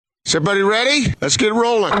Is everybody ready? Let's get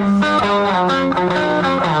rolling.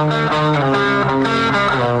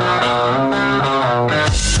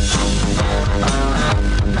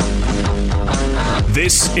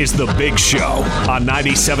 This is The Big Show on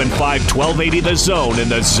 97.5 1280 The Zone and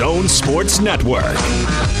The Zone Sports Network.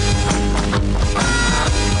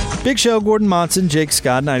 Big Show, Gordon Monson, Jake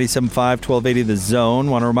Scott, 97.5 1280 The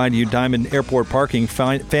Zone. Want to remind you, Diamond Airport Parking,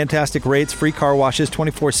 fantastic rates, free car washes,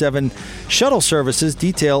 24/7 shuttle services,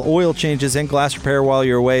 detail, oil changes, and glass repair while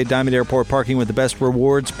you're away. Diamond Airport Parking with the best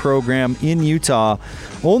rewards program in Utah.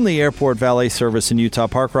 Only airport valet service in Utah.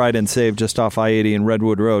 Park, ride, and save just off I-80 and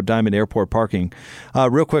Redwood Road. Diamond Airport Parking.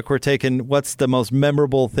 Real quick, we're taking what's the most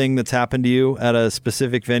memorable thing that's happened to you at a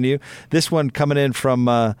specific venue. This one coming in from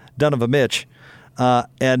Donovan Mitch.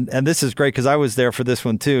 And this is great because I was there for this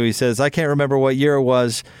one too. He says, I can't remember what year it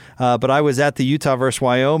was, but I was at the Utah versus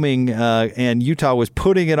Wyoming, and Utah was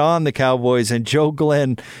putting it on the Cowboys, and Joe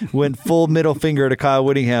Glenn went full middle finger to Kyle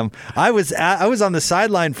Whittingham. I was on the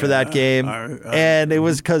sideline for that game, and it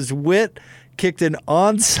was because Witt kicked an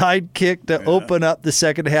onside kick to open up the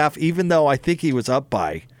second half, even though I think he was up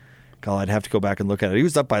by, God, I'd have to go back and look at it. He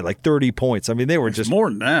was up by like 30 points. I mean, they were just more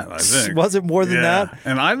than that, I think. Was it more than that?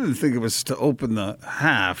 And I didn't think it was to open the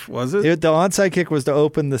half, was it? The onside kick was to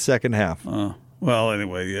open the second half. Well,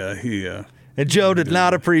 anyway, yeah, he and Joe did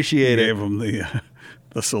not appreciate it. Gave him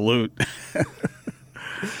the salute.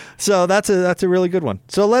 So that's a really good one.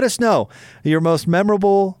 So let us know your most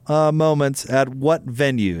memorable moments at what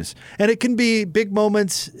venues. And it can be big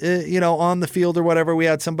moments, on the field or whatever. We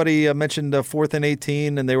had somebody mentioned 4th and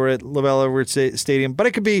 18, and they were at LaVell Edwards Stadium. But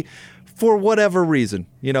it could be for whatever reason.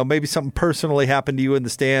 Maybe something personally happened to you in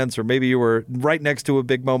the stands, or maybe you were right next to a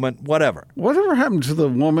big moment, whatever. Whatever happened to the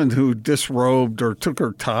woman who disrobed or took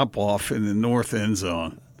her top off in the north end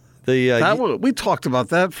zone? We talked about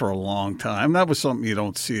that for a long time. That was something you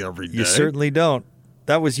don't see every day. You certainly don't.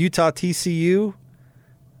 That was Utah TCU,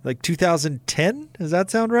 like 2010. Does that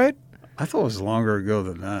sound right? I thought it was longer ago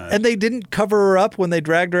than that. And they didn't cover her up when they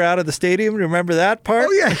dragged her out of the stadium. Remember that part?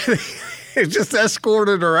 Oh, yeah. They just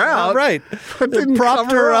escorted her out. Right. They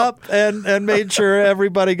propped her up and made sure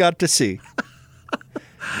everybody got to see.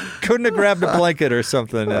 Couldn't have grabbed a blanket or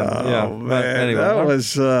something. Man. Anyway.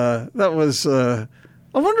 That was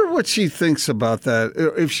I wonder what she thinks about that,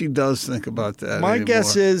 if she does think about that My anymore.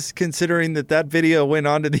 guess is, considering that video went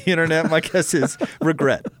onto the internet, my guess is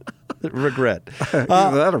regret. Regret.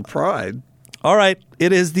 Either that or pride. All right.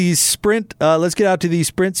 It is the Sprint. Let's get out to the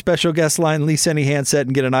Sprint special guest line. Lease any handset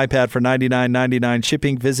and get an iPad for $99.99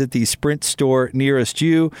 shipping. Visit the Sprint store nearest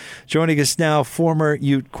you. Joining us now, former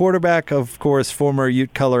Ute quarterback, of course, former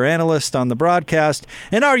Ute color analyst on the broadcast,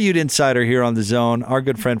 and our Ute insider here on The Zone, our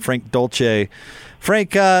good friend Frank Dolce.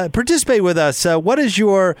 Frank, participate with us. What is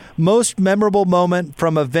your most memorable moment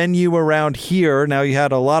from a venue around here? Now, you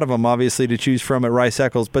had a lot of them, obviously, to choose from at Rice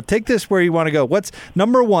Eccles, but take this where you want to go. What's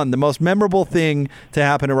number one, the most memorable thing to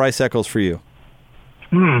happen at Rice Eccles for you?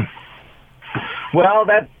 Well,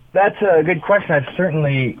 that's a good question. I've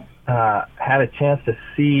certainly had a chance to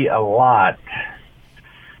see a lot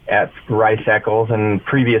at Rice Eccles, and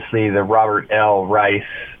previously the Robert L. Rice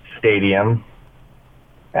Stadium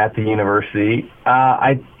at the university.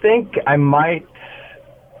 I think I might.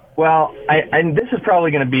 Well, and this is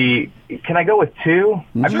probably going to be. Can I go with two?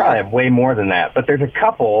 I probably have way more than that, but there's a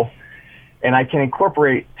couple, and I can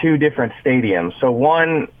incorporate two different stadiums. So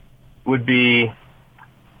one would be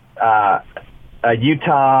a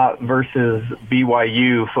Utah versus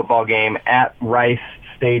BYU football game at Rice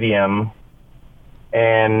Stadium,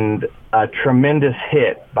 and a tremendous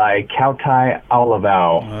hit by Kautai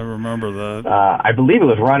Olivau. I remember that. I believe it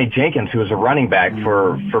was Ronnie Jenkins, who was a running back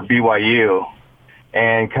for BYU,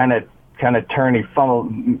 and kind of turned. He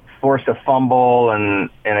forced a fumble, and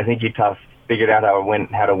I think Utah figured out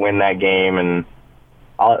how to win that game. And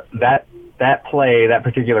that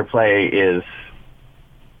particular play is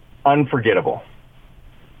unforgettable.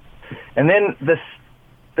 And then the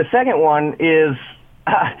second one is,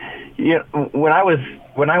 when I was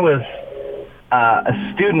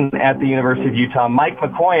a student at the University of Utah, Mike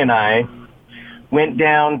McCoy and I went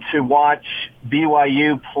down to watch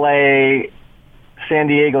BYU play San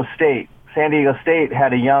Diego State. San Diego State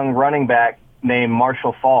had a young running back named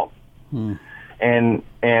Marshall Falk. And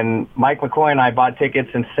Mike McCoy and I bought tickets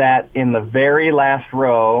and sat in the very last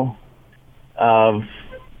row of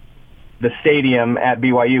the stadium at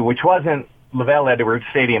BYU, which wasn't LaVell Edwards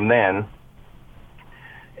Stadium then.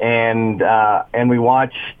 And we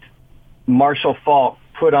watched Marshall Falk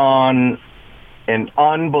put on an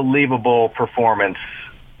unbelievable performance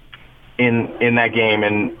in that game,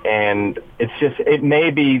 and it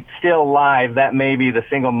may be still live. That may be the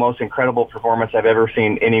single most incredible performance I've ever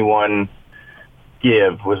seen anyone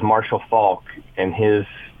give, was Marshall Faulk and his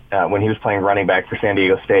when he was playing running back for San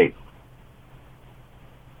Diego State.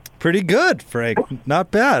 Pretty good, Frank.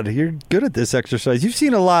 Not bad. You're good at this exercise. You've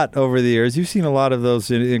seen a lot over the years. You've seen a lot of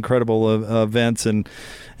those incredible events, and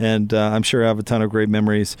I'm sure I have a ton of great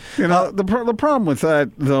memories. The problem with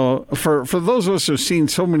that, though, for those of us who've seen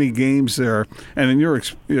so many games there, and in your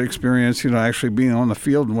experience, actually being on the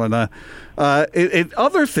field and whatnot,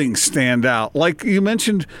 other things stand out. Like you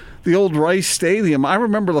mentioned, the old Rice Stadium. I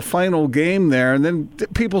remember the final game there, and then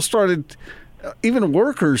people started. Even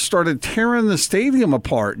workers started tearing the stadium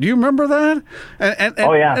apart. Do you remember that?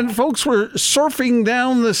 Oh, yeah. And folks were surfing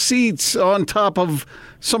down the seats on top of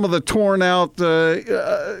some of the torn out,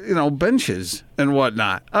 benches and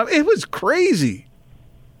whatnot. It was crazy.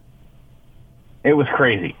 It was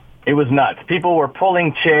crazy. It was nuts. People were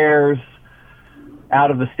pulling chairs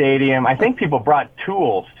out of the stadium. I think people brought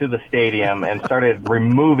tools to the stadium and started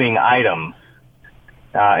removing items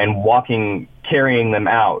and carrying them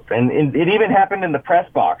out. And it even happened in the press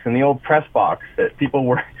box, in the old press box, that people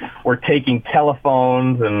were taking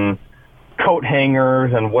telephones and coat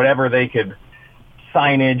hangers and whatever they could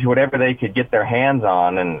get their hands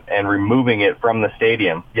on and removing it from the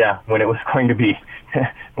stadium. Yeah, when it was going to be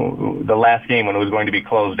the last game, when it was going to be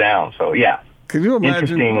closed down. So, yeah. Can you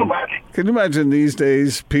imagine these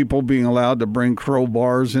days people being allowed to bring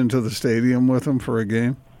crowbars into the stadium with them for a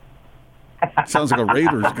game? Sounds like a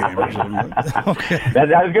Raiders game or something. Okay.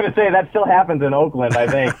 I was going to say that still happens in Oakland, I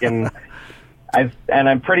think, and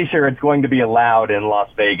I'm pretty sure it's going to be allowed in Las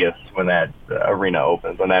Vegas when that arena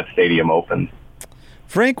opens, when that stadium opens.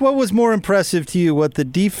 Frank, what was more impressive to you, what the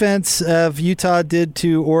defense of Utah did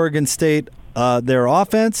to Oregon State, their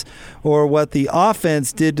offense, or what the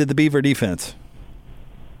offense did to the Beaver defense?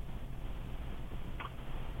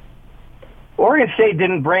 Oregon State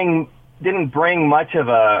didn't bring much of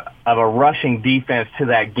a rushing defense to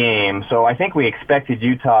that game, so I think we expected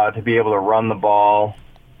Utah to be able to run the ball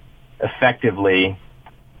effectively.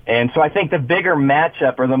 And so I think the bigger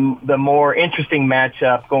matchup, or the more interesting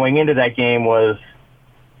matchup going into that game, was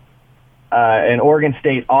an Oregon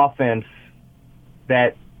State offense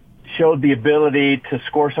that showed the ability to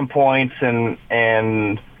score some points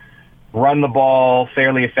and run the ball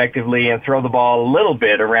fairly effectively and throw the ball a little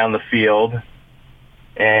bit around the field.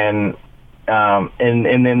 And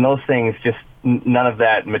then those things, just none of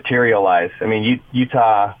that materialized. I mean,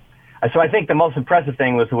 Utah. So I think the most impressive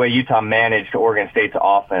thing was the way Utah managed Oregon State's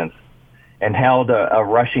offense and held a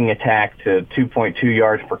rushing attack to 2.2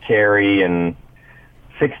 yards per carry and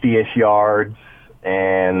 60-ish yards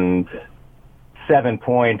and 7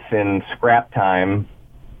 points in scrap time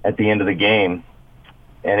at the end of the game.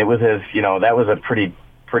 And it was that was a pretty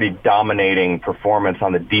dominating performance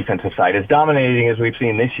on the defensive side, as dominating as we've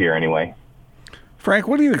seen this year anyway. Frank,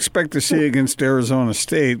 what do you expect to see against Arizona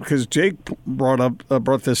State? Because Jake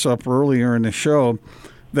brought this up earlier in the show,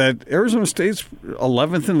 that Arizona State's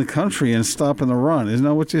 11th in the country in stopping the run. Isn't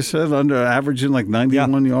that what you said? Averaging like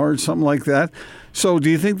 91 yards, something like that. So do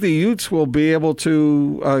you think the Utes will be able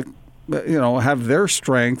to, have their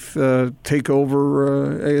strength take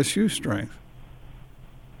over ASU's strength?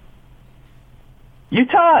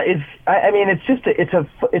 Utah is.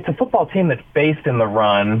 It's a football team that's based in the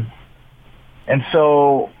run. And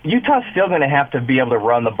so Utah's still going to have to be able to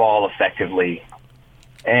run the ball effectively.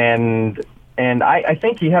 And I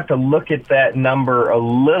think you have to look at that number a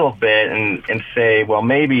little bit and say, well,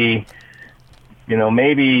 maybe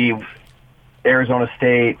Arizona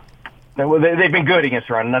State, they've been good against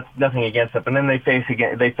the run, nothing against it. And then they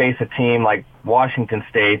face a team like Washington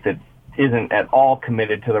State that isn't at all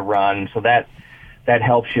committed to the run. So that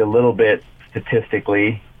helps you a little bit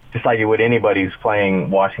statistically, just like it would anybody who's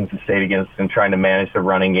playing Washington State against and trying to manage the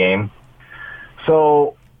running game.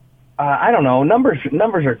 So, I don't know. Numbers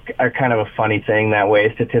are kind of a funny thing that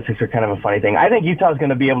way. Statistics are kind of a funny thing. I think Utah's going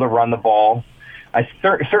to be able to run the ball. I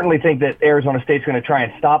certainly think that Arizona State's going to try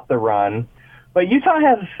and stop the run. But Utah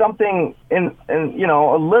has something in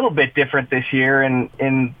a little bit different this year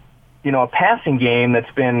in a passing game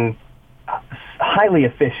that's been highly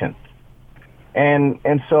efficient.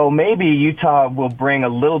 And so maybe Utah will bring a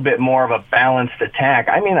little bit more of a balanced attack.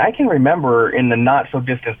 I mean, I can remember in the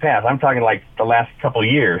not-so-distant past, I'm talking like the last couple of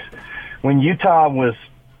years, when Utah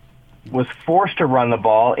was forced to run the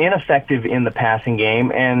ball, ineffective in the passing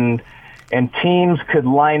game, and teams could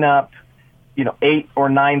line up, 8 or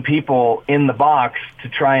 9 people in the box to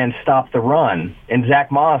try and stop the run. And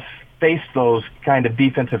Zach Moss faced those kind of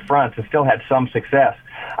defensive fronts and still had some success.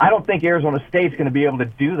 I don't think Arizona State's going to be able to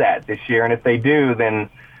do that this year, and if they do, then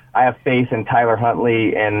I have faith in Tyler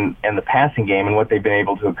Huntley and the passing game and what they've been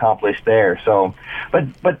able to accomplish there. So,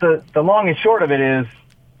 but the long and short of it is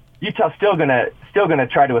Utah's still gonna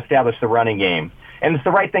try to establish the running game, and it's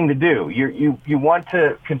the right thing to do. You want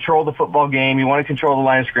to control the football game, you want to control the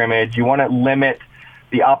line of scrimmage, you want to limit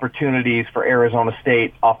the opportunities for Arizona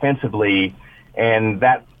State offensively, and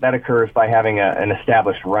that occurs by having an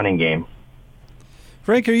established running game.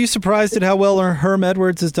 Frank, are you surprised at how well Herm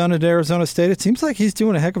Edwards has done at Arizona State? It seems like he's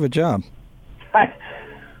doing a heck of a job.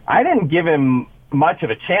 I didn't give him much of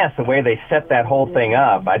a chance the way they set that whole thing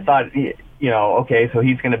up. I thought, okay, so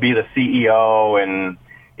he's going to be the CEO, and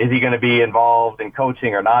is he going to be involved in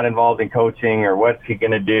coaching or not involved in coaching, or what's he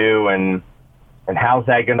going to do, and how's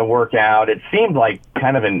that going to work out? It seemed like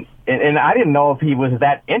kind of and I didn't know if he was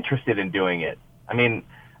that interested in doing it. I mean,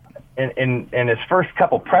 and his first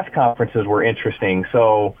couple press conferences were interesting,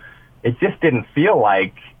 so it just didn't feel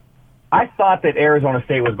like. I thought that Arizona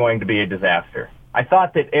State was going to be a disaster. I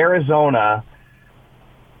thought that Arizona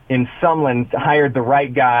in Sumlin hired the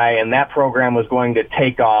right guy, and that program was going to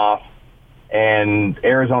take off, and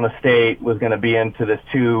Arizona State was going to be into this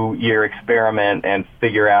 2-year experiment and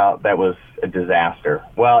figure out that was a disaster.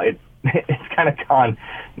 Well, it's kind of gone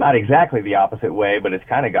not exactly the opposite way, but it's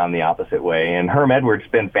kind of gone the opposite way. And Herm Edwards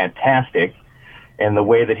has been fantastic in the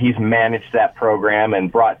way that he's managed that program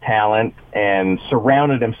and brought talent and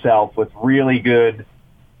surrounded himself with really good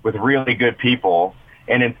people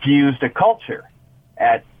and infused a culture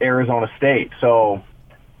at Arizona State. So,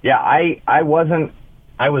 yeah, I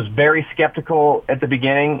was very skeptical at the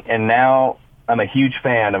beginning, and now I'm a huge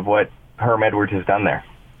fan of what Herm Edwards has done there.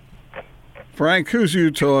 Frank, who's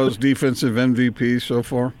Utah's defensive MVP so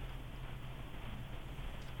far?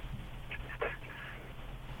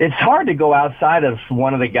 It's hard to go outside of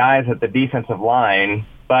one of the guys at the defensive line,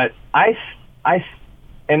 but I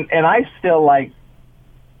still like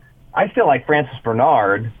Francis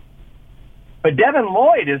Bernard, but Devin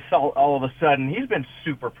Lloyd is all of a sudden he's been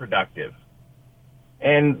super productive,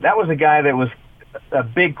 and that was a guy that was a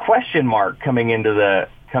big question mark coming into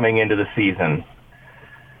the season.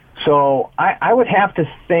 So I would have to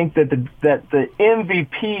think that the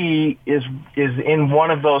MVP is in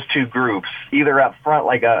one of those two groups, either up front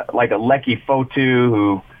like a Lecky Fotu,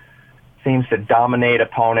 who seems to dominate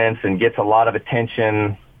opponents and gets a lot of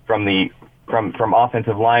attention from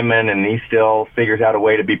offensive linemen, and he still figures out a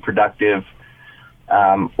way to be productive,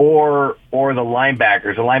 or the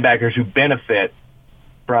linebackers who benefit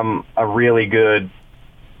from a really good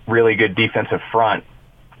defensive front.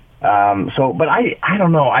 But I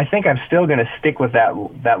don't know. I think I'm still going to stick with that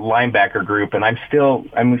linebacker group, and I'm still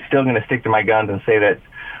going to stick to my guns and say that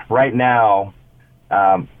right now,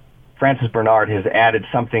 Francis Bernard has added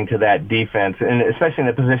something to that defense, and especially in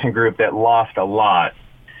the position group that lost a lot.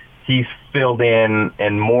 He's filled in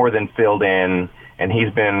and more than filled in, and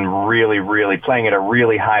he's been really, really playing at a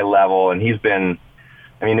really high level. And he's been,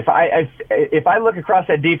 I mean, if I look across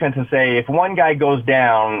that defense and say, if one guy goes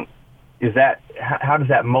down, how does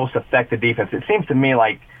that most affect the defense? It seems to me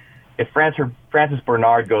like if Francis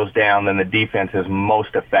Bernard goes down, then the defense is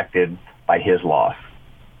most affected by his loss.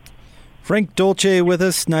 Frank Dolce with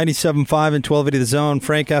us, 97.5 and 1280 The Zone.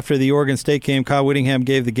 Frank, after the Oregon State game, Kyle Whittingham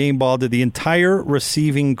gave the game ball to the entire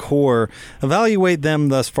receiving core. Evaluate them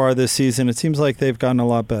thus far this season. It seems like they've gotten a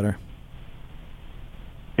lot better.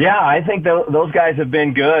 Yeah, I think those guys have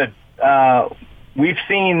been good. We've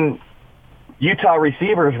seen Utah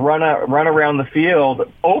receivers run around the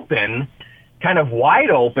field open, kind of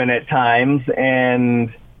wide open at times,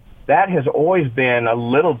 and that has always been a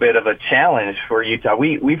little bit of a challenge for Utah.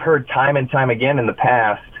 We've heard time and time again in the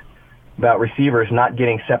past about receivers not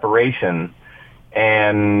getting separation,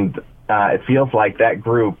 and it feels like that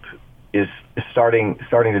group is starting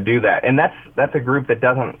to do that. And that's a group that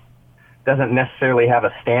doesn't necessarily have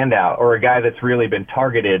a standout or a guy that's really been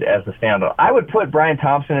targeted as the standout. I would put Brian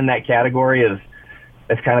Thompson in that category as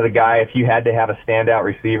kind of the guy. If you had to have a standout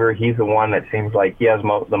receiver, he's the one that seems like he has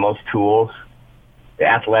the most tools, the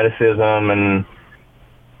athleticism and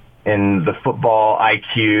the football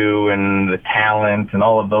IQ and the talent and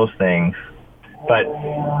all of those things. But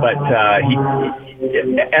he,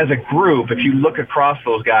 as a group, if you look across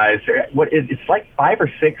those guys, it's like 5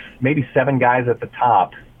 or 6, maybe 7 guys at the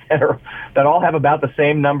top that all have about the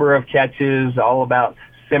same number of catches, all about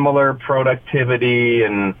similar productivity,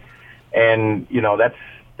 and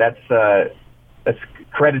that's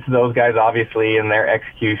credit to those guys obviously in their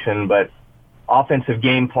execution, but offensive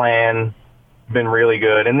game plan been really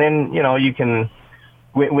good. And then you can,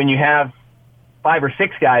 when you have 5 or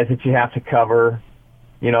 6 guys that you have to cover,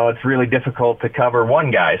 it's really difficult to cover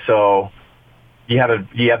one guy. So you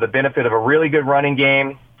have the benefit of a really good running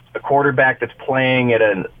game, a quarterback that's playing at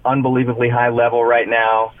an unbelievably high level right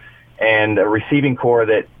now, and a receiving core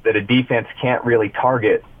that a defense can't really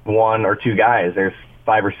target 1 or 2 guys. There's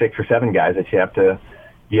 5 or 6 or 7 guys that you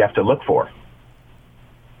have to look for.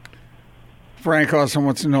 Frank also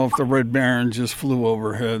wants to know if the Red Baron just flew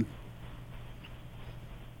overhead.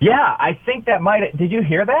 Yeah, I think that did you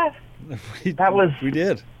hear that? We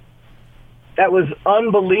did. That was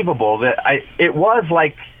unbelievable. It was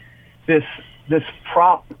like this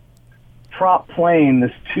prop plane,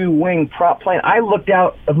 this 2-wing prop plane. I looked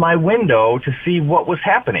out of my window to see what was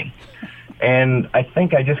happening. And I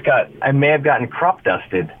think I may have gotten crop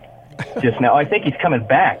dusted just now. I think he's coming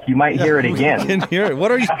back. You might hear it again. I can hear it. What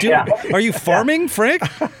are you doing? Yeah. Are you farming, Frank?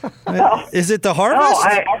 No. Is it the harvest?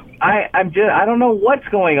 No, I don't know what's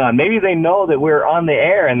going on. Maybe they know that we're on the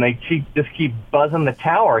air and they just keep buzzing the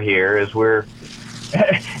tower here as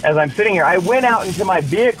I'm sitting here. I went out into my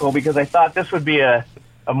vehicle because I thought this would be a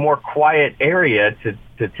more quiet area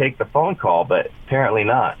to take the phone call, but apparently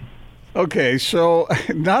not. Okay, so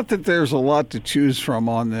not that there's a lot to choose from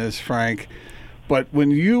on this, Frank, but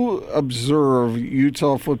when you observe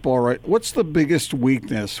Utah football, right, what's the biggest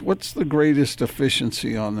weakness? What's the greatest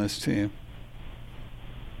efficiency on this team?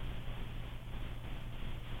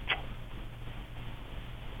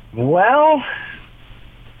 Well,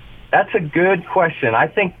 that's a good question. I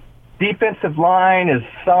think defensive line is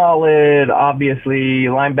solid, obviously.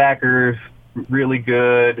 Linebackers, really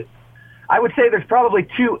good. I would say there's probably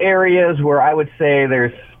 2 areas where I would say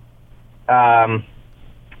there's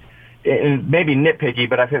maybe nitpicky,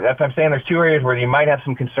 but if I'm saying there's 2 areas where you might have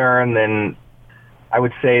some concern, then I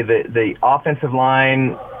would say that the offensive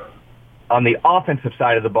line, on the offensive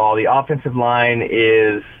side of the ball, the offensive line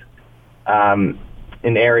is an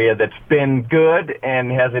area that's been good and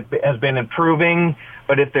has been improving.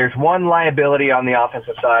 But if there's one liability on the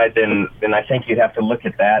offensive side, then I think you'd have to look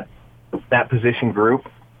at that position group,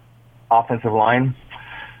 offensive line.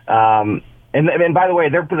 And by the way,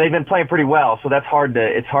 they've been playing pretty well, so it's hard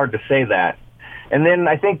to say that. And then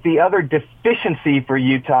I think the other deficiency for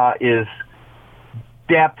Utah is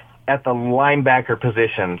depth at the linebacker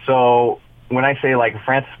position. So when I say like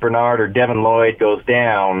Francis Bernard or Devin Lloyd goes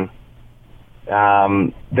down,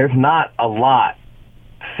 there's not a lot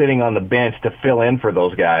sitting on the bench to fill in for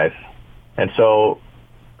those guys. And so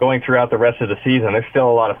going throughout the rest of the season, there's still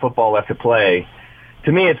a lot of football left to play.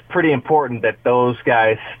 To me, it's pretty important that those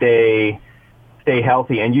guys stay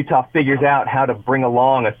healthy, and Utah figures out how to bring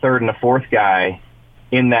along a 3rd and a 4th guy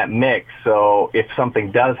in that mix. So if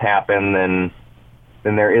something does happen, then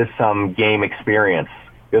there is some game experience.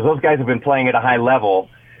 Because those guys have been playing at a high level,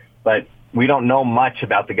 but we don't know much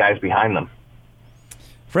about the guys behind them.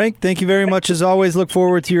 Frank, thank you very much as always. Look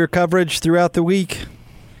forward to your coverage throughout the week.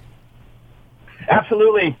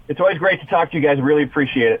 Absolutely. It's always great to talk to you guys. Really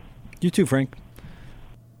appreciate it. You too, Frank.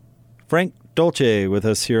 Frank Dolce with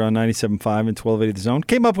us here on 97.5 and 1280 The Zone.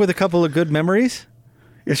 Came up with a couple of good memories.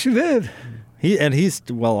 Yes, you did.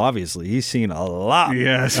 Obviously, he's seen a lot.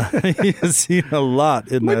 Yes. He has seen a lot.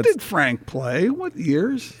 When did Frank play? What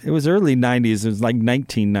years? It was early 90s. It was like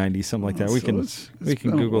 1990, something like that. We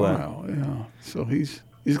can Google that. Yeah. So he's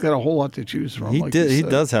got a whole lot to choose from. He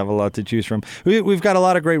does have a lot to choose from. We've got a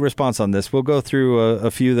lot of great response on this. We'll go through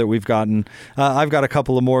a few that we've gotten. I've got a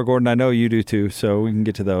couple of more, Gordon. I know you do too, so we can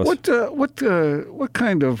get to those. What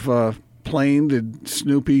kind of plane did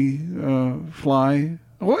Snoopy fly?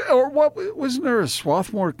 Or what? Wasn't there a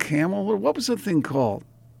Swarthmore Camel? Or what was the thing called?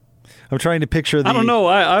 I'm trying to picture the... I don't know.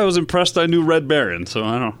 I was impressed I knew Red Baron, so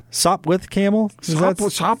I don't know. Sopwith Camel?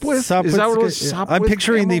 Sopwith? Is that what it was? Sopwith I'm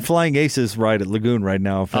picturing Camel? the Flying Aces ride at Lagoon right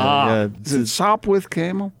now. Is it Sopwith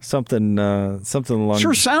Camel? Something along...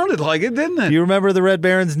 Sure sounded like it, didn't it? Do you remember the Red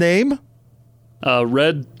Baron's name?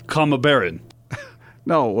 Red, Baron.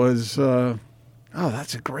 No, it was...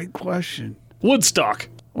 that's a great question. Woodstock.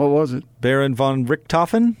 What was it? Baron von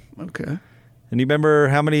Richthofen. Okay. And you remember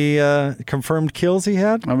how many confirmed kills he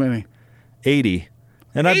had? How many? 80.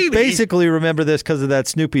 And 80? I basically remember this because of that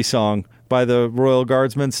Snoopy song by the Royal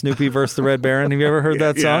Guardsmen, Snoopy versus the Red Baron. Have you ever heard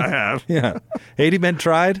that song? Yeah, I have. Yeah. 80 men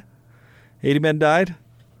tried. 80 men died.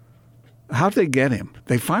 How'd they get him?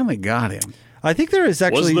 They finally got him. I think there is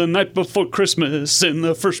actually... Was the night before Christmas in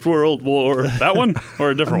the First World War. That one?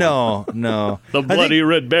 Or a different one? No. The bloody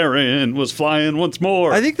Red Baron was flying once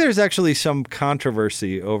more. I think there's actually some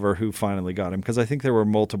controversy over who finally got him, because I think there were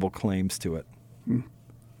multiple claims to it. All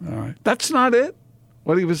right. That's not it?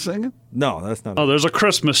 What he was singing? No, that's not it. Oh, there's a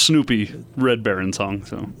Christmas Snoopy Red Baron song.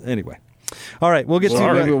 So anyway. All right, we'll get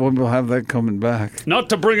Maybe to we'll have that coming back. Not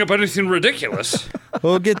to bring up anything ridiculous.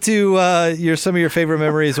 we'll get to some of your favorite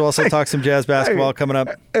memories. We'll also talk some Jazz basketball coming up.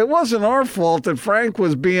 It wasn't our fault that Frank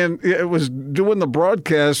was doing the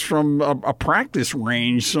broadcast from a practice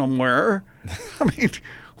range somewhere. I mean,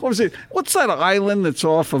 what was it? What's that island that's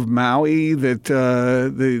off of Maui that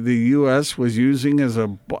the U.S. was using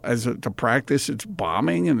to practice its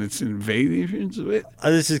bombing and its invasions of it?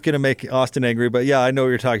 This is going to make Austin angry, but yeah, I know what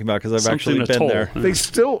you're talking about because I've actually been there.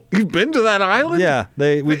 You've been to that island? Yeah,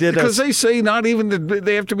 we did. Because they say not even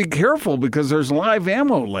they have to be careful because there's live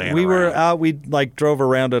ammo laying We around. were out. We drove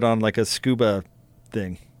around it on like a scuba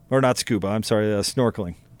thing, or not scuba. I'm sorry,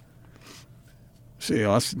 snorkeling. See,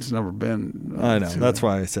 Austin's never been. I know. That's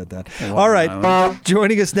why I said that. All right.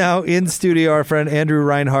 Joining us now in studio, our friend Andrew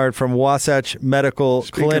Reinhardt from Wasatch Medical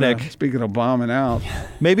Clinic. Speaking of bombing out.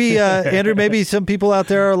 Maybe, Andrew, maybe some people out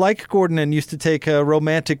there are like Gordon and used to take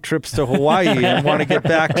romantic trips to Hawaii and want to get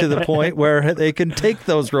back to the point where they can take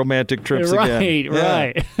those romantic trips again.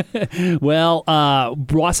 Right. Well,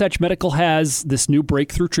 Wasatch Medical has this new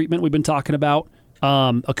breakthrough treatment we've been talking about,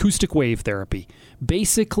 acoustic wave therapy.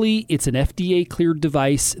 Basically, it's an FDA-cleared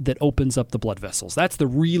device that opens up the blood vessels. That's the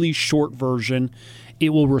really short version. It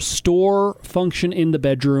will restore function in the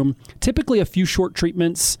bedroom. Typically, a few short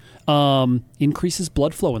treatments increases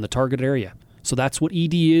blood flow in the target area. So that's what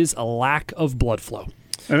ED is, a lack of blood flow.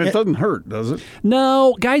 And it doesn't hurt, does it?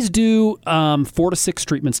 No, guys do 4 to 6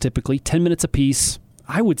 treatments typically, 10 minutes apiece.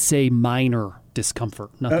 I would say minor discomfort,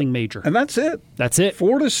 nothing major. And that's it. That's it.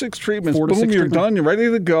 4 to 6 treatments. 4 to 6 Boom, you're done. You're ready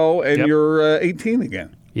to go, and you're 18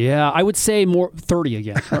 again. Yeah, I would say more 30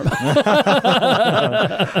 again.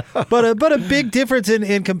 But a big difference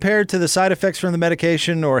in compared to the side effects from the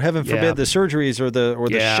medication, or heaven forbid the surgeries or the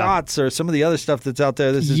shots or some of the other stuff that's out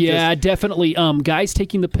there. This is definitely. Guys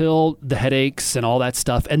taking the pill, the headaches and all that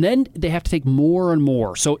stuff, and then they have to take more and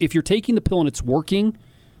more. So if you're taking the pill and it's working,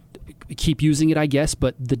 keep using it, I guess,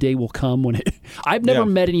 but the day will come when it... I've never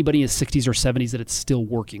met anybody in his 60s or 70s that it's still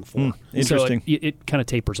working for. Interesting. So it kind of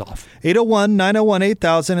tapers off.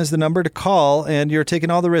 801-901-8000 is the number to call, and you're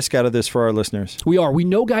taking all the risk out of this for our listeners. We are. We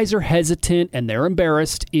know guys are hesitant and they're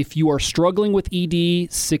embarrassed. If you are struggling with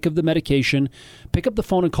ED, sick of the medication, pick up the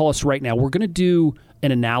phone and call us right now. We're going to do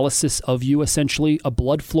an analysis of you, essentially, a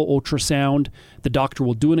blood flow ultrasound. The doctor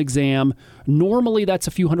will do an exam. Normally, that's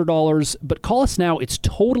a few $100s, but call us now. It's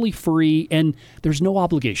totally free, and there's no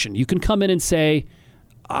obligation. You can come in and say,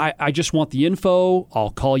 I just want the info. I'll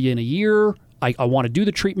call you in a year. I want to do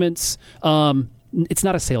the treatments. It's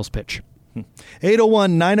not a sales pitch.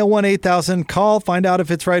 801-901-8000. Call, find out if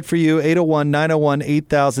it's right for you.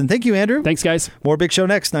 801-901-8000. Thank you, Andrew. Thanks, guys. More Big Show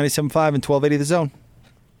next, 97.5 and 1280 The Zone.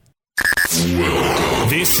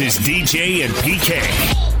 This is DJ and PK.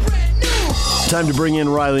 Time to bring in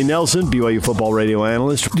Riley Nelson, BYU football radio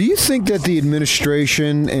analyst. Do you think that the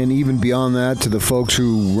administration, and even beyond that, to the folks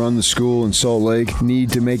who run the school in Salt Lake,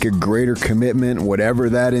 need to make a greater commitment, whatever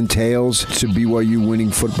that entails, to BYU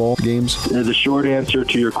winning football games? The short answer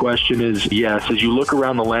to your question is yes. As you look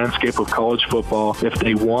around the landscape of college football, if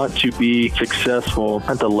they want to be successful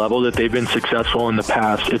at the level that they've been successful in the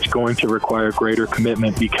past, it's going to require greater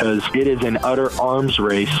commitment because it is an utter arms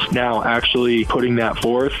race. Now, actually putting that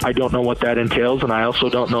forth, I don't know what that entails, and I also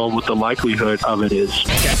don't know what the likelihood of it is.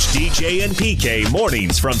 Catch DJ and PK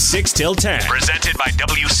mornings from 6 till 10. Presented by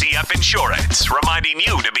WCF Insurance. Reminding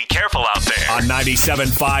you to be careful out there. On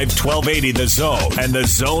 97.5, 1280 The Zone and The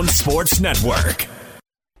Zone Sports Network.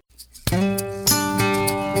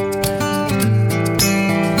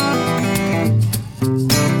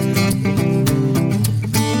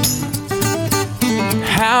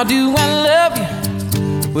 How do I love you?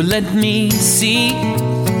 Well, let me see.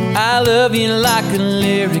 I love you like a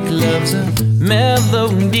lyric loves a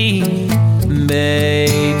melody,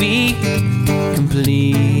 baby,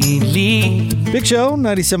 completely. Big Show,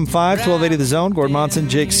 97.5, 1280 The Zone. Gordon Monson,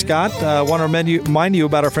 Jake Scott. Want to remind you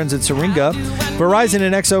about our friends at Syringa. Verizon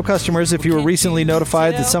and XO customers, if you were recently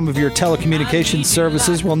notified that some of your telecommunications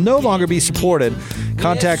services will no longer be supported,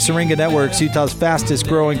 contact Syringa Networks, Utah's fastest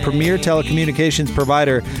growing premier telecommunications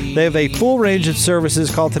provider. They have a full range of services.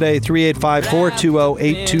 Call today,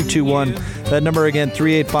 385-420-8221. That number again,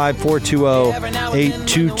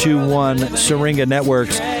 385-420-8221, Syringa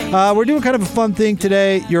Networks. We're doing kind of a fun thing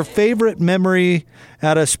today. Your favorite memory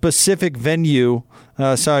at a specific venue.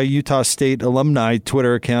 Saw a Utah State alumni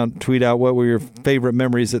Twitter account tweet out what were your favorite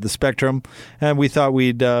memories at the Spectrum. And we thought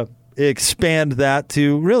we'd expand that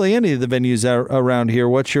to really any of the venues around here.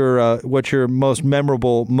 What's your most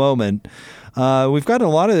memorable moment? We've got a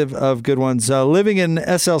lot of good ones. Living in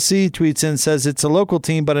SLC tweets in, says it's a local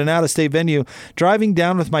team, but an out-of-state venue. Driving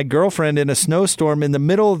down with my girlfriend in a snowstorm in the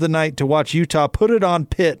middle of the night to watch Utah put it on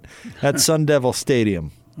Pitt at Sun Devil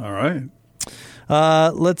Stadium. All right.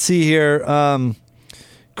 Let's see here.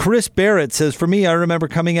 Chris Barrett says, for me, I remember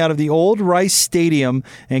coming out of the old Rice Stadium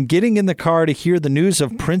and getting in the car to hear the news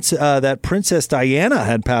of that Princess Diana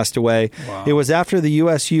had passed away. Wow. It was after the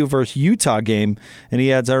USU versus Utah game. And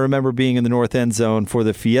he adds, I remember being in the north end zone for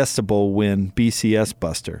the Fiesta Bowl win, BCS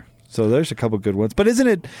Buster. So there's a couple good ones. But isn't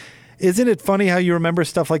it funny how you remember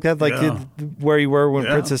stuff like that? Like where you were when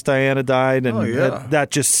Princess Diana died, and that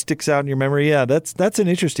just sticks out in your memory? Yeah, that's an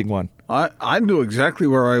interesting one. I knew exactly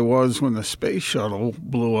where I was when the space shuttle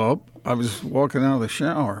blew up. I was walking out of the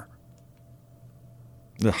shower.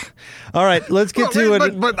 Ugh. All right, let's get to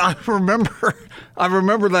it. But I remember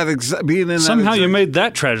that being in that. Somehow you made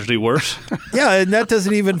that tragedy worse. Yeah, and that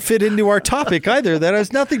doesn't even fit into our topic either. That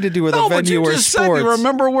has nothing to do with a venue or sports. Said you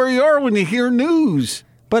remember where you are when you hear news.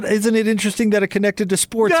 But isn't it interesting that it connected to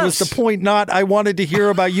sports? Yes. Was the point not I wanted to hear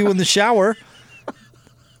about you in the shower?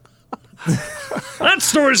 That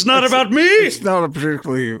story's not about me. It's not a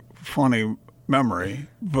particularly funny memory,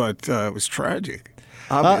 but it was tragic,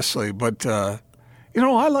 obviously. But I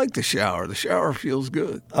like the shower. The shower feels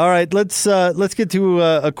good. All right, let's get to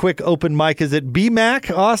a quick open mic. Is it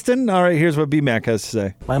BMAC, Austin? All right, here's what BMAC has to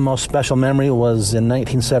say. My most special memory was in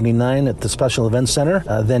 1979 at the Special Events Center,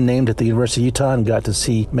 then named at the University of Utah, and got to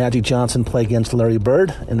see Magic Johnson play against Larry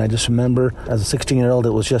Bird. And I just remember, as a 16-year-old,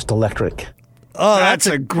 it was just electric. Oh, that's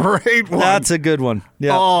a great one. That's a good one.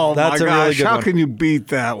 Yeah, oh, that's my a gosh. really good How one. can you beat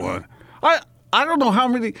that one? I don't know how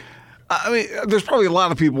many. I mean, there's probably a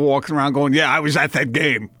lot of people walking around going, yeah, I was at that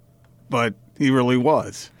game. But he really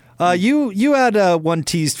was. You had one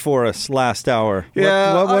teased for us last hour.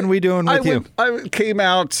 Yeah. What one are we doing with you? I came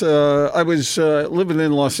out, I was living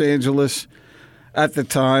in Los Angeles at the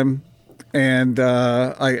time, and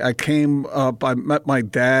I came up, I met my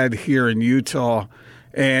dad here in Utah,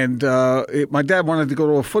 and my dad wanted to go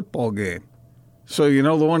to a football game. So you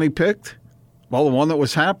know the one he picked? Well, the one that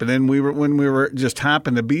was happening, when we were just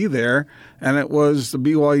happened to be there, and it was the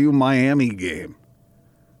BYU-Miami game.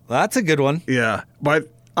 That's a good one. Yeah, but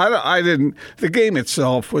I didn't. The game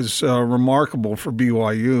itself was remarkable for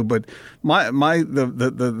BYU, but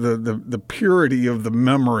the purity of the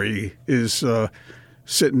memory is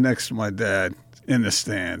sitting next to my dad in the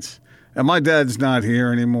stands. And my dad's not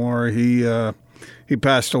here anymore. He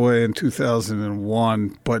passed away in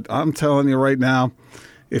 2001. But I'm telling you right now,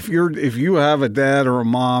 if you have a dad or a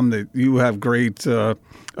mom that you have great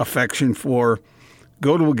affection for,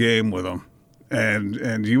 go to a game with them.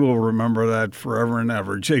 And you will remember that forever and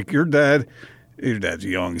ever. Jake, your dad's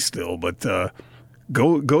young still, but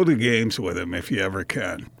go to games with him if you ever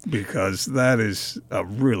can, because that is a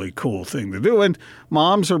really cool thing to do. And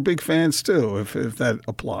moms are big fans too, if that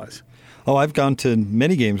applies. Oh, I've gone to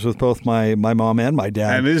many games with both my mom and my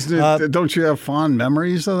dad. And don't you have fond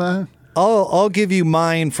memories of that? I'll give you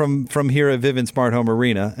mine from here at Vivint Smart Home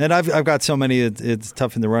Arena, and I've got so many it's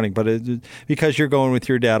tough in the running. But because you're going with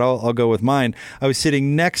your dad, I'll go with mine. I was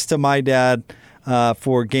sitting next to my dad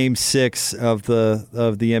for Game 6 of the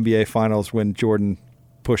NBA Finals when Jordan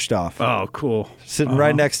pushed off. Oh, cool! Sitting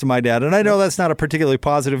right next to my dad, and I know that's not a particularly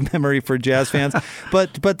positive memory for Jazz fans,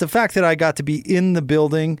 but the fact that I got to be in the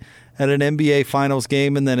building at an NBA Finals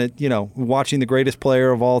game, and then watching the greatest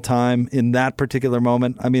player of all time in that particular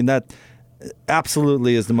moment. I mean, that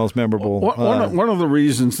absolutely is the most memorable. One of the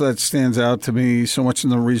reasons that stands out to me so much,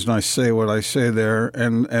 and the reason I say what I say there,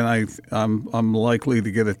 and I'm likely to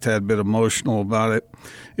get a tad bit emotional about it,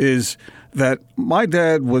 is that my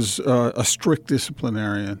dad was a strict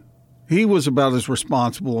disciplinarian. He was about as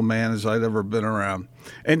responsible a man as I'd ever been around,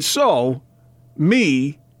 and so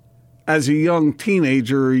me, as a young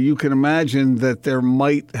teenager, you can imagine that there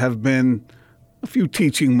might have been a few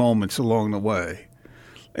teaching moments along the way.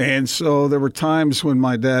 And so there were times when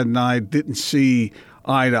my dad and I didn't see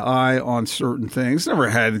eye to eye on certain things. Never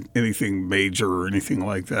had anything major or anything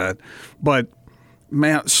like that. But,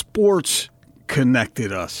 man, sports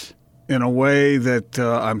connected us in a way that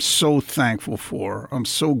I'm so thankful for. I'm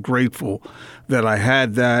so grateful that I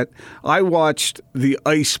had that. I watched the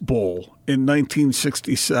Ice Bowl in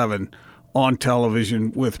 1967 on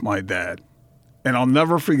television with my dad. And I'll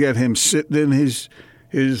never forget him sitting in his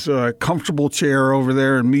comfortable chair over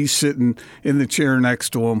there and me sitting in the chair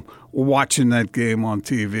next to him watching that game on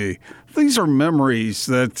TV. These are memories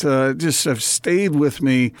that just have stayed with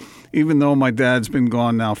me, even though my dad's been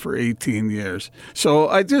gone now for 18 years. So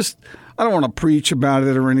I don't want to preach about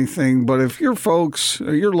it or anything, but if your folks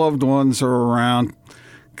or your loved ones are around,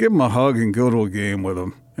 give them a hug and go to a game with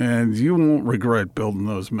them. And you won't regret building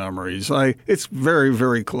those memories. It's very,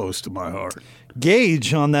 very close to my heart.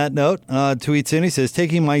 Gage, on that note, tweets in. He says,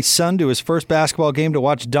 taking my son to his first basketball game to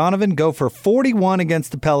watch Donovan go for 41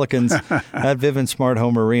 against the Pelicans at Vivint Smart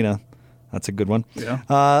Home Arena. That's a good one.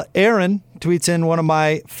 Yeah. Aaron tweets in, one of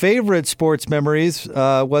my favorite sports memories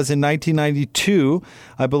was in 1992.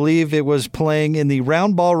 I believe it was playing in the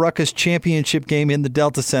Round Ball Ruckus Championship game in the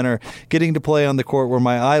Delta Center. Getting to play on the court where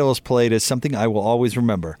my idols played is something I will always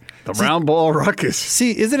remember. The Round Ball Ruckus.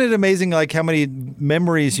 See, isn't it amazing like how many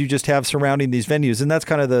memories you just have surrounding these venues? And that's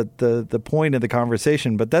kind of the point of the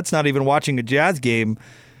conversation. But that's not even watching a Jazz game,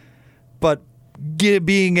 but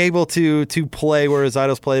being able to play where his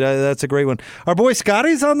idols played. That's a great one. Our boy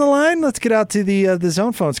Scotty's on the line. Let's get out to the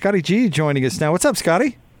zone phone. Scotty G joining us now. What's up,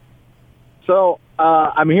 Scotty? So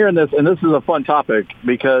I'm hearing this, and this is a fun topic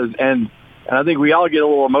because, and I think we all get a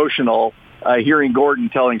little emotional hearing Gordon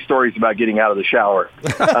telling stories about getting out of the shower.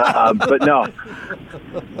 But no,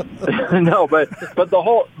 but the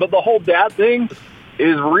whole dad thing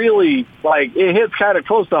is really like it hits kind of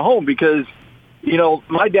close to home because, you know,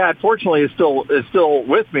 my dad fortunately is still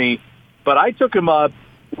with me, but I took him up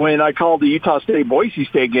when I called the Utah State Boise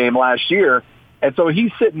State game last year, and so he's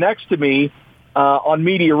sitting next to me on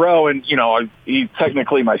media row, and you know he's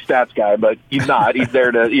technically my stats guy, but he's not. He's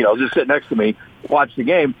there to just sit next to me, watch the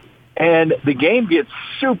game, and the game gets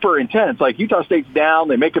super intense. Like Utah State's down,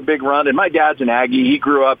 they make a big run, and my dad's an Aggie. He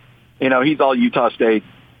grew up, he's all Utah State,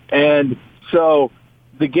 and so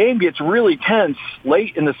the game gets really tense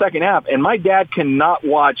late in the second half, and my dad cannot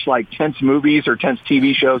watch like tense movies or tense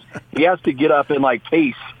TV shows. He has to get up and like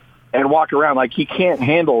pace and walk around. Like he can't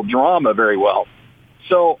handle drama very well.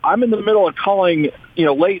 So I'm in the middle of calling,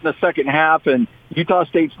 late in the second half, and Utah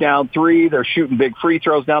State's down 3. They're shooting big free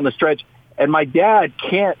throws down the stretch, and my dad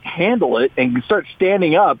can't handle it and starts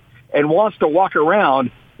standing up and wants to walk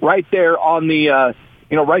around right there on the,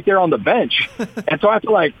 right there on the bench. And so I have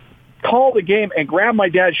to like call the game and grab my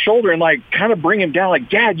dad's shoulder and like kind of bring him down. Like,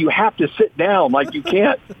 Dad, you have to sit down. Like you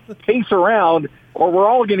can't pace around or we're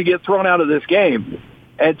all going to get thrown out of this game.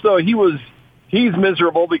 And so he's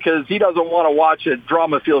miserable because he doesn't want to watch a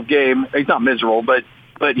drama-filled game. He's not miserable, but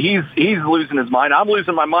he's losing his mind. I'm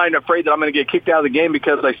losing my mind, afraid that I'm going to get kicked out of the game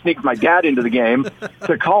because I sneaked my dad into the game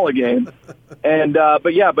to call a game. And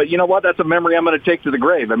but you know what? That's a memory I'm going to take to the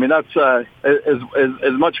grave. I mean, that's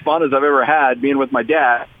as much fun as I've ever had being with my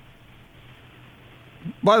dad.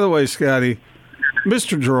 By the way, Scotty,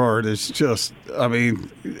 Mr. Gerard is just,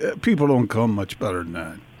 people don't come much better than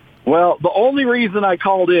that. Well, the only reason I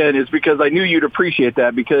called in is because I knew you'd appreciate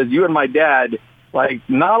that because you and my dad,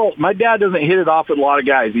 my dad doesn't hit it off with a lot of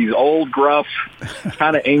guys. He's old, gruff,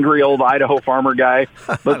 kind of angry old Idaho farmer guy.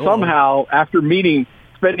 But somehow, after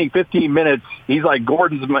spending 15 minutes, he's like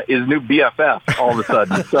Gordon's his new BFF all of a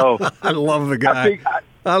sudden. So I love the guy.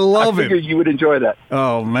 I love him. I figured you would enjoy that.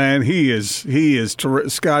 Oh man, he is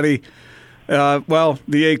terrific, Scotty. The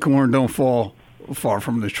acorn don't fall far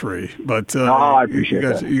from the tree, but I appreciate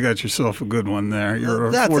that. You got yourself a good one there.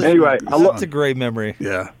 That's a great memory.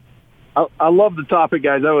 Yeah. I love the topic,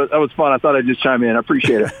 guys. That was fun. I thought I'd just chime in. I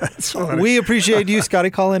appreciate it. We appreciate you,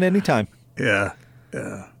 Scotty. Call in anytime. Yeah.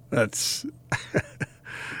 That's.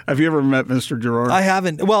 Have you ever met Mr. Gerard? I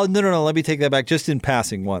haven't. Well, no. Let me take that back. Just in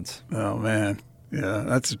passing once. Oh man. Yeah,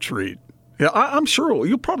 that's a treat. Yeah, I'm sure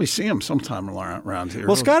you'll probably see him sometime around here.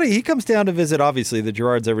 Well, Scotty, he comes down to visit, obviously, the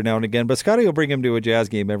Gerards every now and again, but Scotty will bring him to a Jazz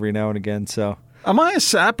game every now and again. So, am I a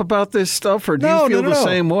sap about this stuff, or do you feel the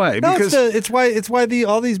same way? No, because it's why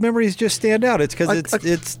all these memories just stand out. It's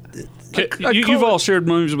because you've all shared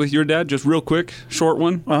memories with your dad. Just real quick, short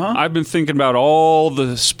one. I've been thinking about all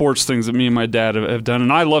the sports things that me and my dad have done,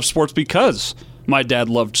 and I love sports because my dad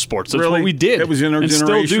loved sports. That's what we did. It was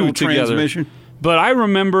intergenerational transmission. But I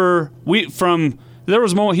remember there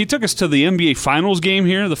was a moment he took us to the NBA Finals game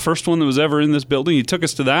here, the first one that was ever in this building. He took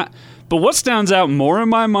us to that. But what stands out more in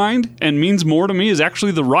my mind and means more to me is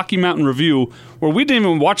actually the Rocky Mountain Review, where we didn't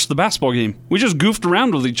even watch the basketball game. We just goofed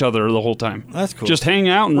around with each other the whole time. That's cool. Just hang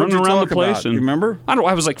out and run around the place. You remember?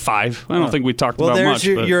 I was like 5. I don't think we talked about much.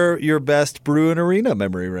 Well, there's your best Bruin Arena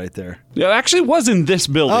memory right there. Yeah, it actually was in this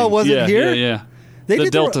building. Oh, was it here? Yeah. The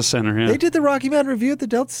Delta Center, yeah. They did the Rocky Mountain Review at the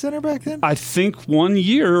Delta Center back then? I think 1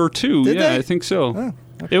 year or 2. Did they? I think so. Oh,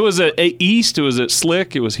 okay. It was at East. It was at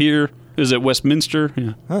Slick. It was here. It was at Westminster.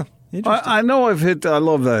 Yeah. Huh. I know I've hit. I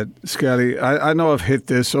love that, Scotty. I know I've hit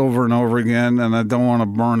this over and over again, and I don't want to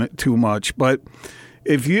burn it too much. But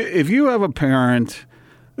if you have a parent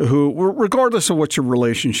who, regardless of what your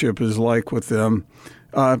relationship is like with them,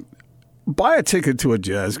 buy a ticket to a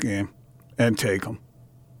Jazz game and take them.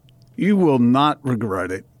 You will not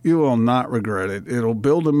regret it. You will not regret it. It'll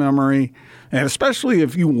build a memory, and especially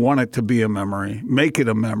if you want it to be a memory, make it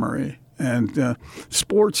a memory. And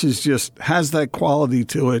sports has that quality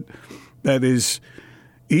to it that is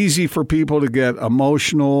easy for people to get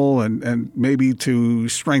emotional and maybe to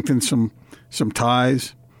strengthen some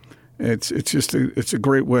ties. It's a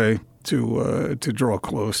great way to draw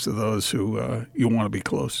close to those who you want to be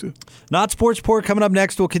close to. Not Sports Report coming up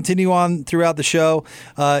next. We'll continue on throughout the show.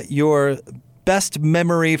 Your best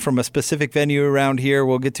memory from a specific venue around here.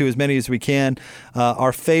 We'll get to as many as we can.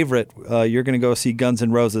 Our favorite, you're going to go see Guns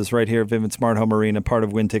N' Roses right here at Vivint Smart Home Arena, part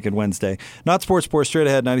of Win Ticket Wednesday. Not Sports Report, straight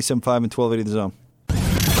ahead, 97.5 and 1280 The Zone.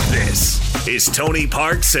 This is Tony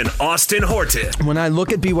Parks and Austin Horton. When I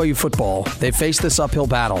look at BYU football, they face this uphill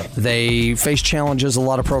battle. They face challenges a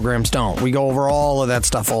lot of programs don't. We go over all of that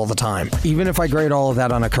stuff all the time. Even if I grade all of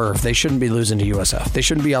that on a curve, they shouldn't be losing to USF. They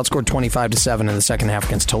shouldn't be outscored 25-7 in the second half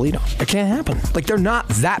against Toledo. It can't happen. Like, they're not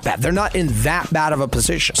that bad. They're not in that bad of a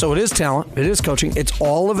position. So it is talent. It is coaching. It's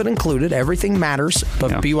all of it included. Everything matters.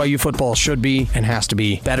 But BYU football should be and has to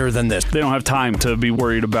be better than this. They don't have time to be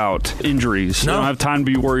worried about injuries. No. They don't have time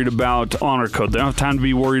to be worried about honor code. They don't have time to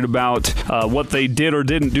be worried about what they did or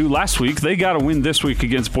didn't do last week. They got to win this week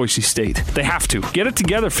against Boise State. They have to. Get it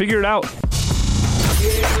together. Figure it out.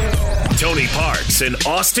 Tony Parks and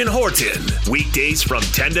Austin Horton. Weekdays from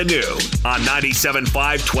 10 to noon on 97.5,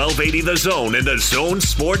 1280 The Zone and the Zone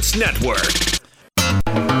Sports Network.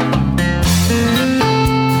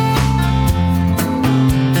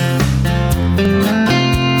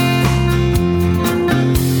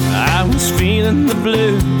 I was feeling the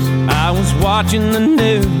blues. I was watching the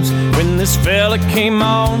news when this fella came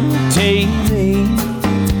on TV.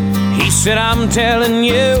 He said, I'm telling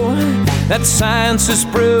you that science has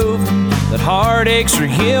proven that heartaches are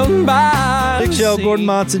healed by Big Show, Gordon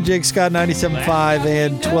Monson, Jake Scott, 97.5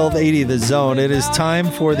 and 1280 The Zone. It is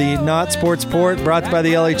time for the Not Sports Report, brought to you by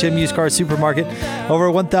the LHM Used Car Supermarket.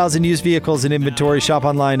 Over 1,000 used vehicles in inventory. Shop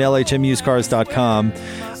online, lhmusedcars.com.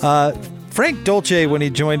 Frank Dolce, when he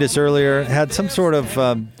joined us earlier, had some sort of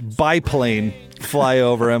biplane fly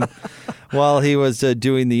over him while he was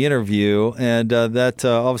doing the interview, and that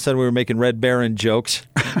all of a sudden we were making Red Baron jokes.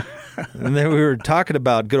 And then we were talking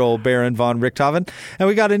about good old Baron von Richthofen. And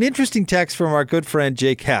we got an interesting text from our good friend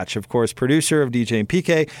Jake Hatch, of course, producer of DJ and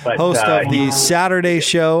PK, host of the Saturday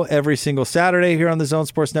show every single Saturday here on the Zone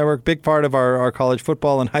Sports Network. Big part of our college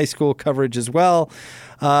football and high school coverage as well.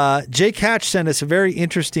 Jake Hatch sent us a very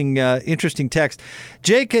interesting text.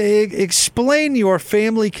 Jake, explain your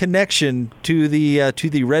family connection to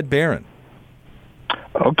the Red Baron.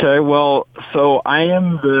 Okay, well, so I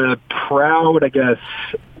am the proud, I guess,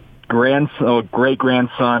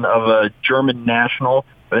 great-grandson of a German national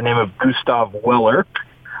by the name of Gustav Weller.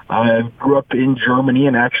 I grew up in Germany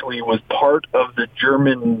and actually was part of the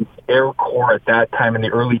German Air Corps at that time in the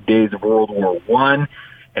early days of World War I.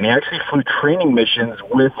 And he actually flew training missions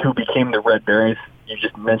with who became the Red Barons. You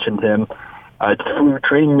just mentioned him. Flew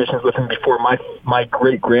training missions with him before my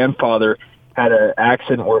great-grandfather had an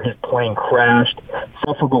accident where his plane crashed,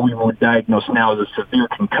 suffered what we would diagnose now as a severe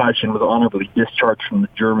concussion, was honorably discharged from the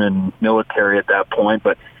German military at that point.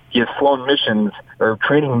 But he has flown missions or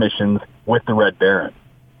training missions with the Red Baron.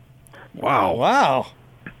 Wow.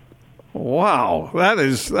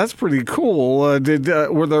 That's pretty cool.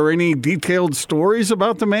 Were there any detailed stories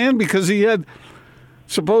about the man? Because he had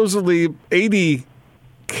supposedly 80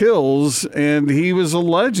 kills, and he was a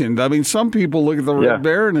legend. I mean, some people look at the Red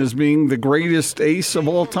Baron as being the greatest ace of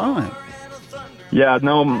all time. Yeah,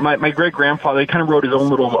 no, my great-grandfather, he kind of wrote his own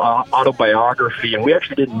little autobiography, and we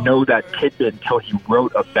actually didn't know that tidbit until he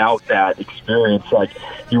wrote about that experience. Like,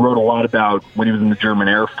 he wrote a lot about when he was in the German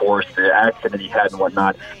Air Force, the accident he had and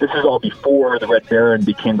whatnot. This is all before the Red Baron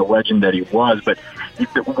became the legend that he was, but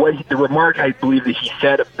the remark I believe that he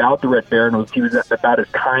said about the Red Baron was he was about as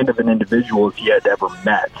kind of an individual as he had ever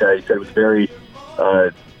met. He said it was very...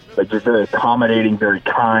 just very accommodating, very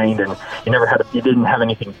kind, and he didn't have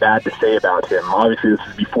anything bad to say about him. Obviously, this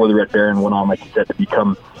is before the Red Baron went on, like you said, to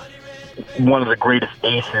become one of the greatest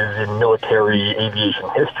aces in military aviation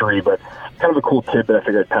history, but kind of a cool tidbit I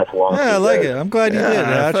figured I'd pass along. Yeah, I like it. I'm glad you did,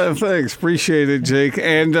 Hatch. Thanks. Appreciate it, Jake.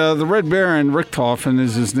 And the Red Baron, Richthofen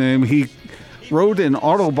is his name. He wrote an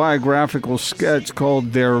autobiographical sketch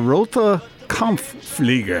called Der Rote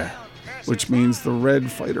Kampfflieger, which means the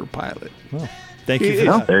Red Fighter Pilot. Oh. Thank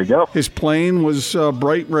you. There you go. His plane was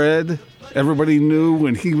bright red. Everybody knew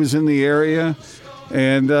when he was in the area.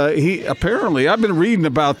 And he apparently, I've been reading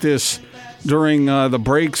about this during the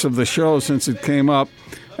breaks of the show since it came up.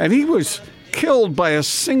 And he was killed by a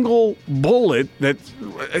single bullet that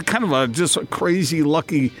kind of just a crazy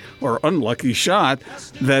lucky or unlucky shot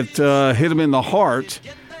that hit him in the heart,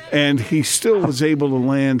 and he still was able to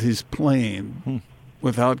land his plane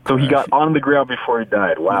without crashing. So he got on the ground before he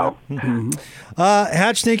died. Wow. Mm-hmm.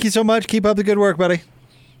 Hatch, thank you so much. Keep up the good work, buddy.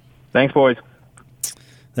 Thanks, boys.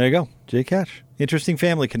 There you go. Jake Hatch. Interesting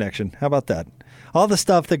family connection. How about that? All the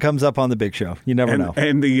stuff that comes up on the big show. You never know.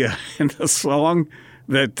 And the song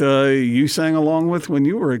that you sang along with when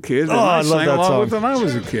you were a kid. Oh, I love that song. With when I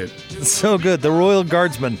was a kid. So good. The Royal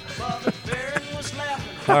Guardsman.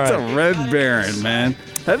 That's a Red Baron, man.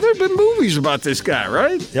 Have there been movies about this guy,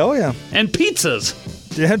 right? Oh, yeah. And pizzas.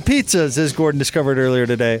 And pizzas, as Gordon discovered earlier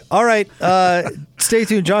today. All right. Stay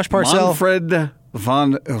tuned. Josh Parcell. Manfred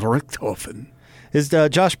von Richthofen.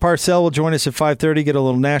 Josh Parcell will join us at 5:30, get a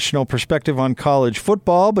little national perspective on college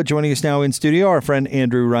football. But joining us now in studio, our friend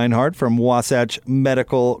Andrew Reinhardt from Wasatch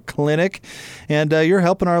Medical Clinic. And you're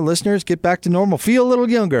helping our listeners get back to normal, feel a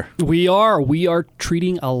little younger. We are. We are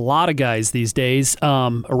treating a lot of guys these days.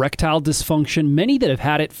 Erectile dysfunction, many that have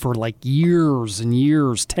had it for like years and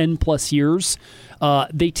years, 10 plus years.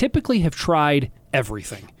 They typically have tried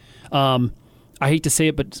everything. I hate to say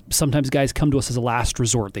it, but sometimes guys come to us as a last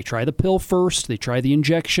resort. They try the pill first, they try the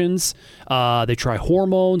injections, they try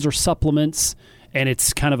hormones or supplements, and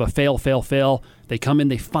it's kind of a fail. They come in,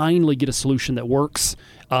 they finally get a solution that works.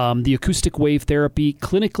 The acoustic wave therapy,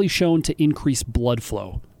 clinically shown to increase blood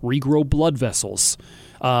flow, regrow blood vessels.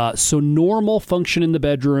 So normal function in the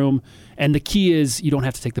bedroom, and the key is you don't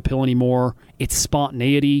have to take the pill anymore. It's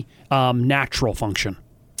spontaneity, natural function.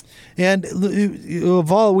 And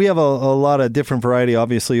we have a lot of different variety,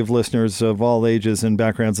 obviously, of listeners of all ages and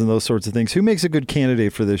backgrounds and those sorts of things. Who makes a good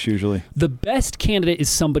candidate for this usually? The best candidate is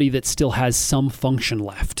somebody that still has some function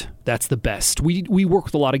left. That's the best. We work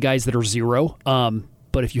with a lot of guys that are zero,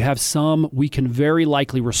 but if you have some, we can very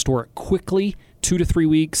likely restore it quickly, 2 to 3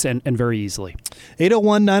 weeks, and very easily.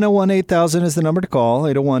 801-901-8000 is the number to call,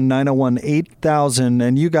 801-901-8000,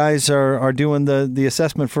 and you guys are doing the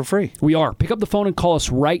assessment for free. We are. Pick up the phone and call us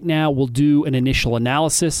right now. We'll do an initial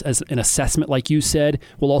analysis as an assessment, like you said.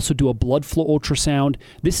 We'll also do a blood flow ultrasound.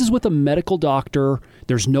 This is with a medical doctor.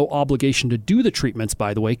 There's no obligation to do the treatments,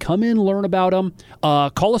 by the way. Come in, learn about them.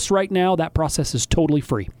 Call us right now. That process is totally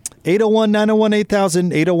free.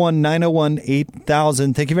 801-901-8000,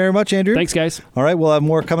 801-901-8000. Thank you very much, Andrew. Thanks, guys. All right, we'll have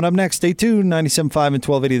more coming up next. Stay tuned, 97.5 and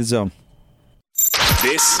 1280 The Zone.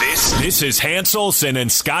 This is Hans Olsen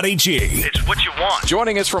and Scotty G. It's what you want.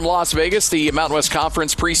 Joining us from Las Vegas, the Mountain West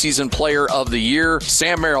Conference preseason player of the year,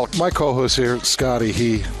 Sam Merrill. My co-host here, Scotty,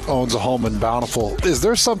 he owns a home in Bountiful. Is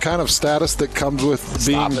there some kind of status that comes with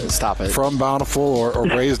being from Bountiful or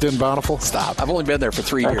raised in Bountiful? Stop. I've only been there for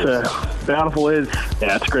 3 years. Bountiful is,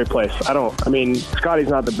 it's a great place. Scotty's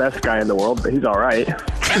not the best guy in the world, but he's all right.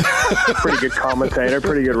 Pretty good commentator,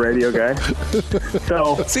 pretty good radio guy.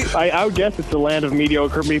 So, I would guess it's the land of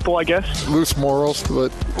mediocre people, I guess. Loose morals,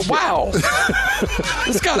 but... Wow!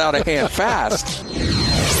 This got out of hand fast.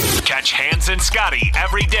 Catch Hans and Scotty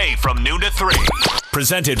every day from noon to 3.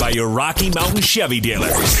 Presented by your Rocky Mountain Chevy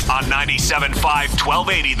dealers on 97.5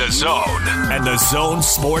 1280 The Zone and The Zone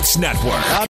Sports Network.